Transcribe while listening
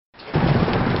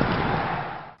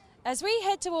As we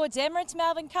head towards Emirates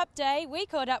Melbourne Cup Day, we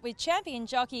caught up with champion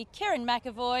jockey Kerrin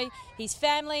McEvoy, his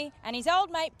family and his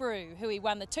old mate Brew, who he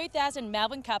won the 2000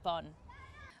 Melbourne Cup on.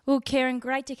 Well, Kerrin,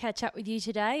 great to catch up with you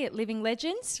today at Living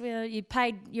Legends. You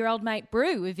paid your old mate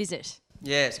Brew a visit.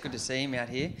 Yeah, it's good to see him out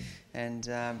here and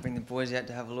bring the boys out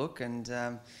to have a look and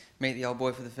meet the old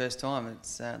boy for the first time.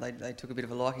 They took a bit of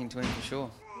a liking to him for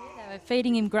sure. They were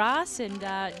feeding him grass and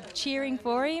cheering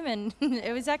for him, and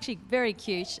it was actually very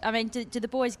cute. I mean, to the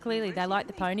boys, clearly they like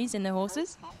the ponies and the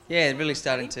horses. Yeah, really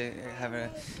starting to have a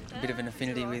bit of an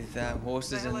affinity with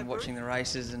horses and watching the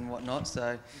races and whatnot,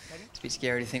 so it's a bit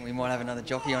scary to think we might have another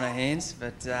jockey on our hands,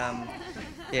 but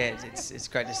yeah, it's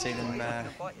great to see them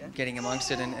getting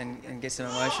amongst it and get some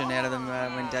emotion out of them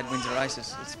when Dad wins the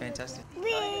races. It's fantastic.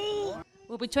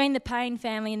 Well, between the Payne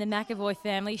family and the McEvoy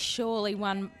family, surely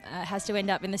one has to end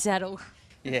up in the saddle.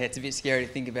 Yeah, it's a bit scary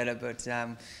to think about it, but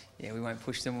yeah, we won't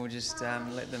push them. We'll just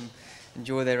let them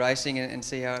enjoy their racing and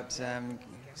see how it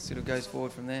sort of goes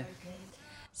forward from there.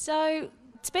 So,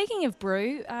 speaking of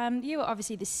Brew, you were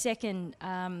obviously the second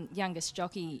youngest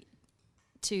jockey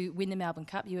to win the Melbourne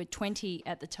Cup. You were 20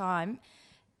 at the time.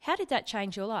 How did that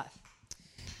change your life?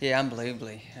 Yeah,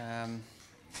 unbelievably.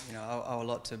 You know, I owe a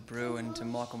lot to Brew and to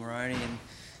Michael Moroney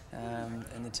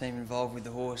and the team involved with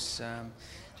the horse.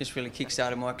 Just really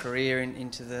kick-started my career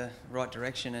into the right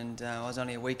direction, and I was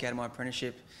only a week out of my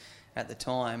apprenticeship at the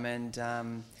time, and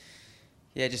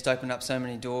yeah, just opened up so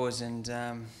many doors, and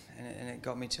it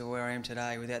got me to where I am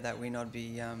today. Without that win, I'd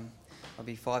be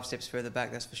 5 steps further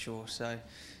back, that's for sure. So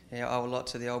yeah, I owe a lot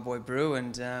to the old boy Brew,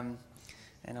 and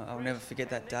I'll never forget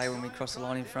that day when we crossed the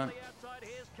line in front.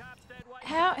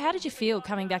 How did you feel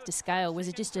coming back to scale? Was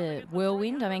it just a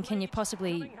whirlwind? I mean, can you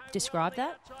possibly describe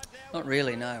that? Not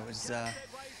really, no. It was. I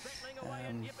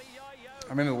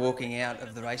remember walking out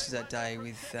of the races that day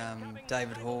with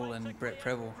David Hall and Brett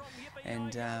Preble,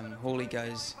 and Hawley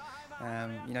goes,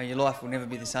 you know, your life will never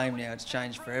be the same now. It's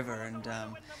changed forever, and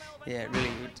yeah,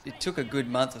 it took a good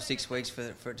month or 6 weeks for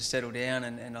it to settle down,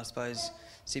 and I suppose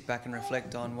sit back and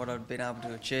reflect on what I'd been able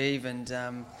to achieve, and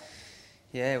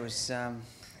yeah, it was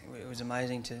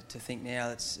amazing to think now.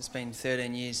 It's been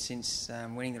 13 years since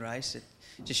winning the race. It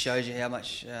just shows you how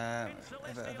much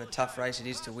of a tough race it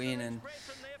is to win, and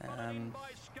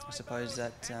I suppose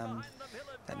that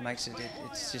makes it.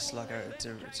 It's just like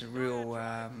it's a real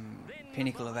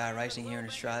pinnacle of our racing here in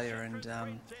Australia, and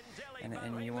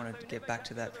you want to get back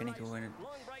to that pinnacle, and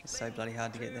it's so bloody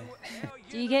hard to get there.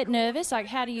 Do you get nervous? Like,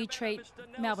 how do you treat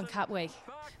Melbourne Cup week?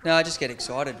 No, I just get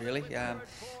excited, really.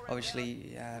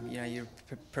 Obviously, you know, you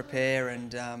prepare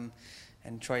and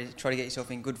try to get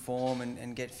yourself in good form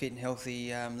and get fit and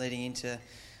healthy leading into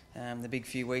the big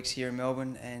few weeks here in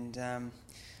Melbourne. And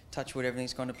touch wood,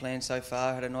 everything's gone to plan so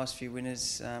far. Had a nice few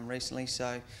winners recently,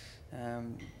 so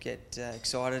get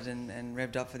excited and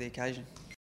revved up for the occasion.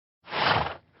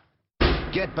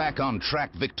 Get back on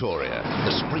track, Victoria.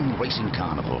 The Spring Racing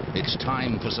Carnival. It's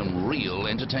time for some real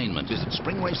entertainment. Visit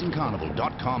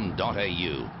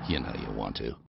springracingcarnival.com.au. You know you want to.